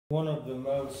One of the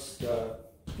most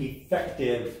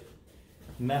effective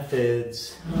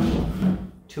methods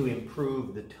to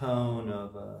improve the tone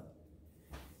of a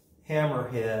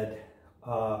hammerhead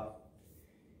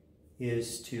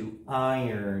is to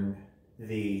iron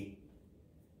the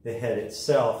head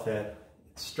itself at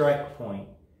its strike point,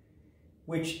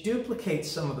 which duplicates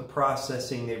some of the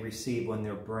processing they receive when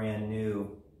they're brand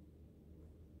new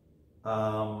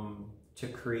to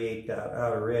create that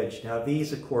outer edge. Now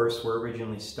these, of course, were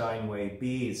originally Steinway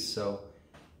Bs, so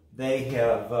they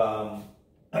have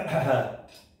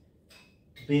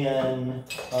been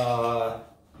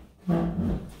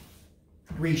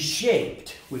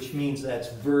reshaped, which means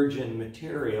that's virgin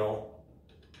material,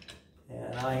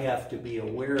 and I have to be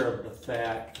aware of the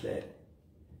fact that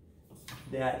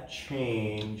that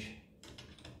change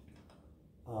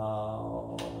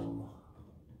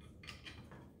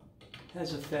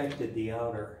has affected the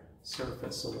outer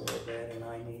surface a little bit, and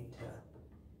I need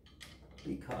to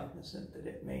be cognizant that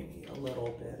it may need a little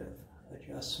bit of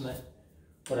adjustment.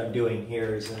 What I'm doing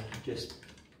here is just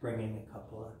bringing a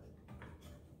couple of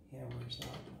hammers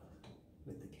up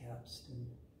with the capstan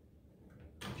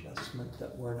adjustment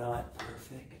that were not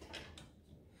perfect.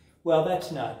 Well,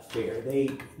 that's not fair.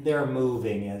 They're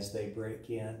moving as they break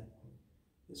in,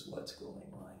 is what's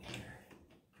going on here.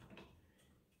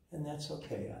 And that's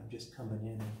okay. I'm just coming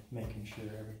in and making sure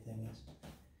everything is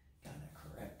kind of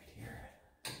correct here.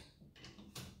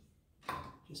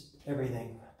 Just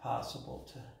everything possible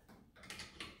to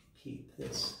keep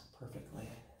this perfectly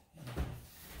in line.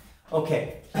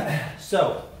 Okay,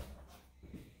 so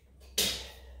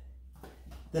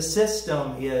the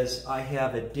system is I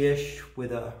have a dish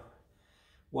with a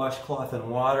washcloth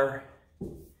and water,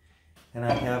 and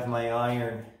I have my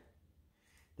iron.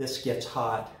 This gets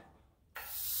hot.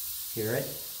 Hear it?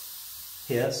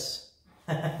 Hiss.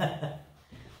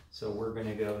 So we're going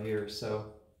to go here.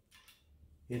 So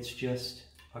it's just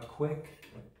a quick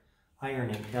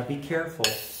ironing. Now be careful,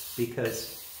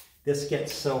 because this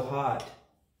gets so hot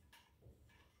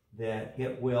that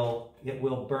it will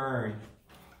burn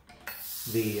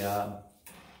the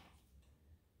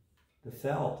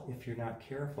felt if you're not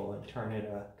careful, and turn it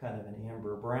a kind of an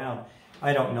amber brown.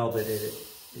 I don't know that it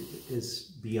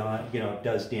is beyond, it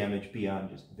does damage beyond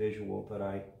just visual, but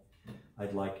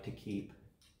I'd like to keep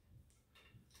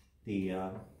the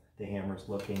hammers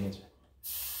looking as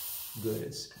good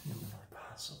as humanly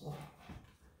possible.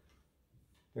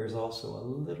 There's also a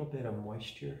little bit of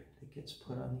moisture that gets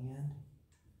put on the end.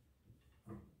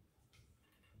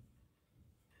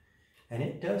 And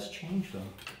it does change them.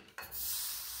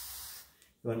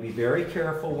 You want to be very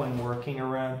careful when working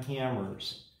around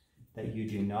hammers that you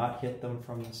do not hit them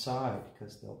from the side,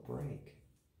 because they'll break.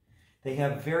 They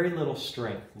have very little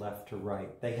strength left to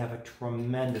right. They have a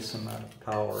tremendous amount of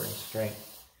power and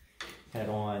strength head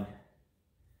on,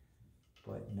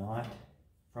 but not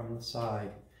from the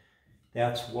side.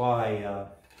 That's why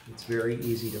it's very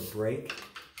easy to break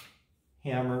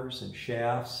hammers and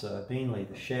shafts, mainly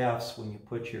the shafts, when you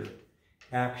put your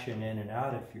action in and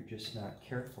out if you're just not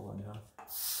careful enough.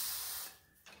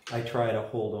 I try to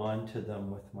hold on to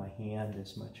them with my hand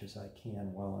as much as I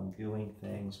can while I'm doing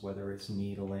things, whether it's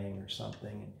needling or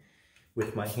something. And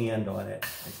with my hand on it,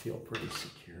 I feel pretty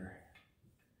secure.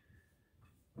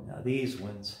 Now these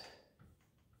ones,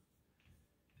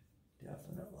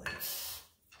 definitely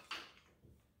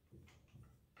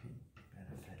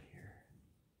benefit here.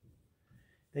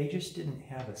 They just didn't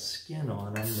have a skin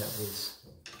on them that was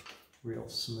real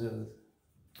smooth.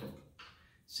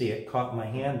 See, it caught my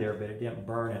hand there, but it didn't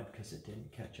burn it because it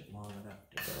didn't catch it long enough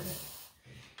to burn it.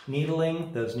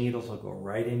 Needling, those needles will go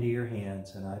right into your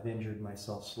hands, and I've injured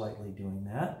myself slightly doing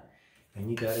that. And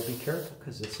you got to be careful,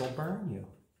 because this will burn you.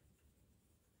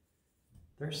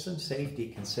 There's some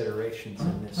safety considerations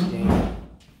in this game.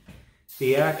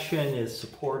 The action is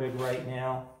supported right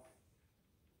now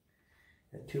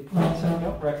at 2 points. I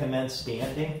don't recommend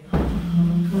standing to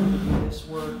do this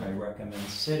work. I recommend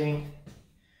sitting,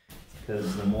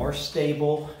 because the more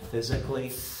stable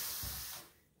physically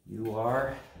you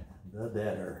are, the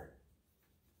better.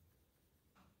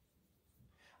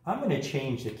 I'm going to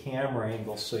change the camera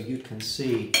angle so you can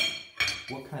see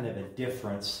what kind of a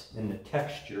difference in the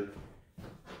texture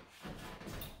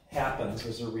happens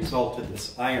as a result of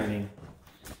this ironing.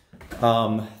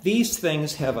 These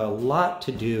things have a lot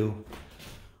to do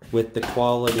with the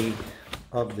quality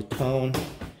of the tone.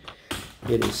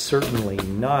 It is certainly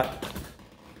not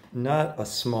a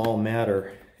small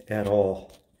matter at all.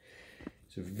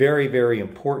 It's very, very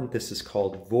important. This is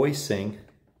called voicing.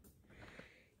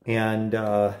 And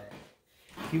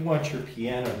if you want your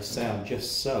piano to sound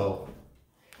just so,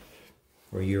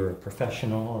 or you're a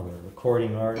professional or a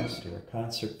recording artist or a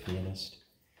concert pianist,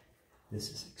 this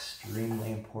is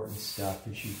extremely important stuff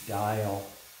as you dial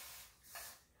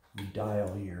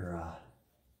your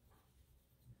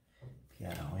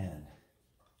piano in.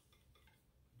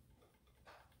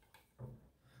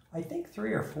 I think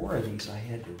 3 or 4 of these I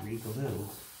had to re-glue.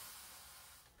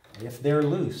 If they're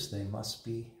loose, they must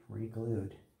be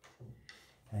re-glued.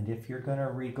 And if you're going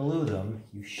to re-glue them,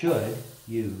 you should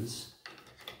use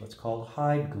what's called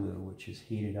hide glue, which is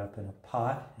heated up in a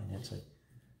pot, and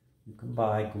you can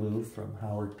buy glue from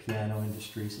Howard Piano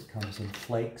Industries. It comes in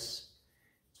flakes.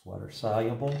 It's water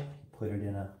soluble. You put it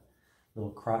in a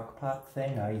little crock pot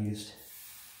thing. I used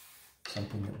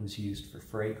something that was used for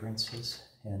fragrances,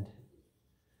 and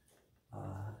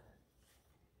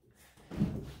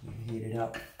you heat it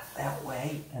up that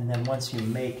way, and then once you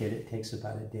make it, it takes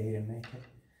about a day to make it.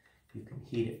 You can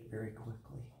heat it very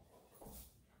quickly.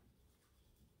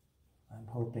 I'm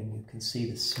hoping you can see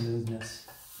the smoothness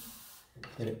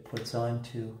that it puts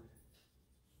onto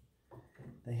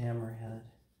the hammerhead.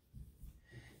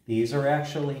 These are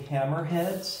actually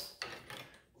hammerheads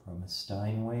from a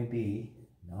Steinway B,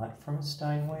 not from a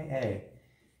Steinway A.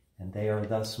 And they are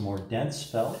thus more dense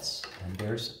felts, and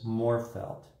there's more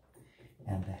felt.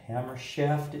 And the hammer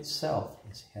shaft itself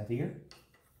is heavier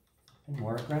and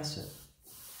more aggressive.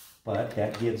 But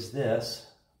that gives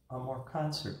this a more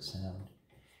concert sound,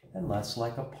 and less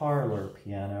like a parlor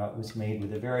piano. It was made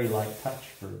with a very light touch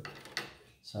for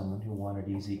someone who wanted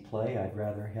easy play. I'd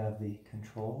rather have the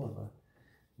control of a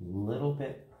little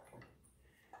bit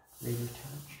greater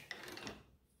touch.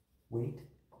 Weight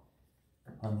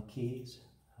on the keys,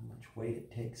 how much weight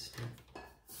it takes to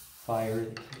fire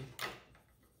the key.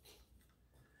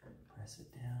 Press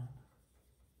it down.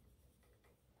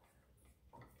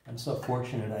 I'm so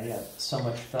fortunate I got so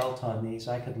much felt on these.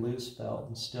 I could lose felt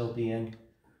and still be in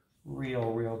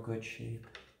real good shape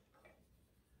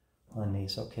on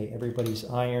these. Okay, everybody's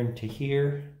ironed to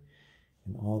here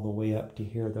and all the way up to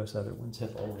here. Those other ones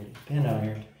have already been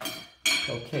ironed.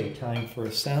 Okay, time for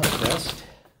a sound test.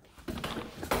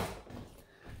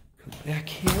 Come back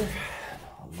here.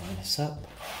 I'll line us up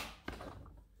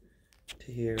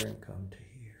to here and come to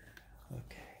here.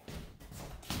 Okay.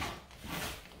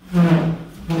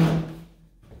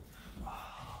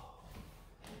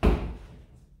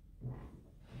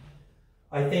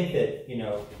 I think that, you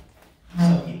know,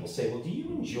 some people say, well, do you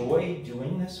enjoy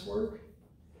doing this work?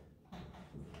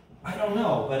 I don't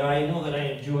know, but I know that I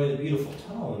enjoy the beautiful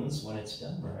tones when it's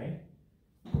done right.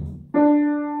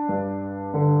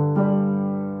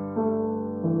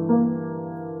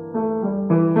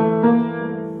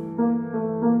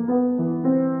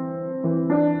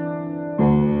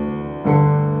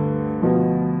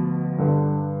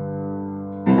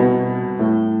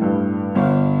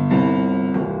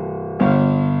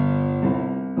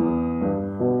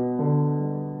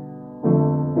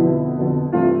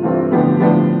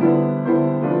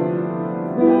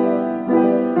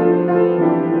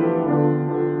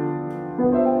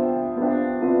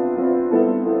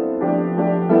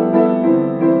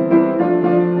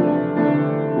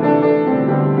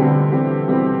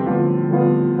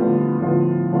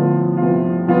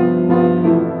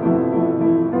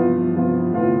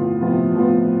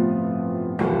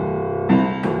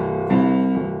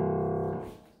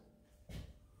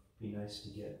 To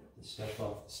get the stuff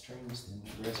off the strings, then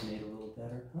to resonate a little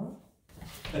better, huh?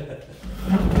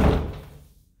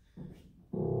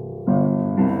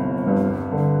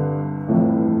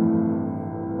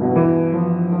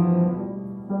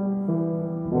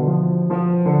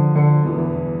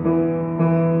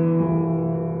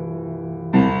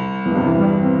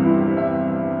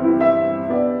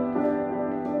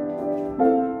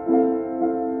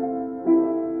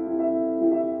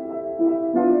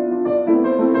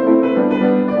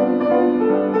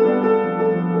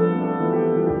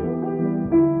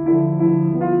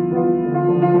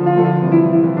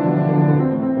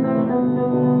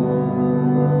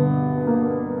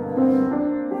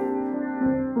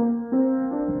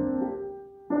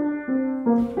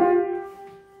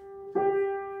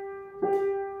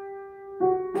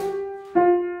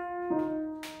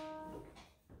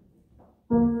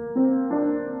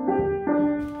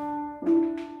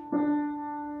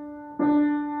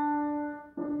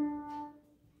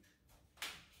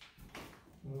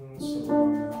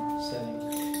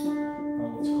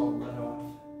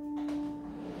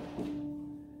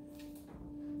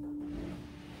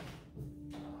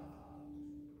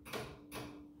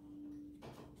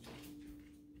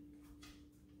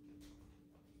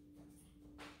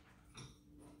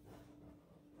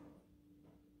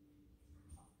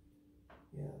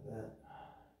 Yeah, that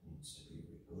needs to be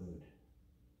re-glued.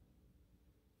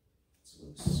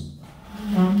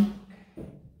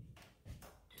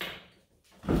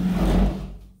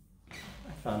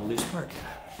 loose part.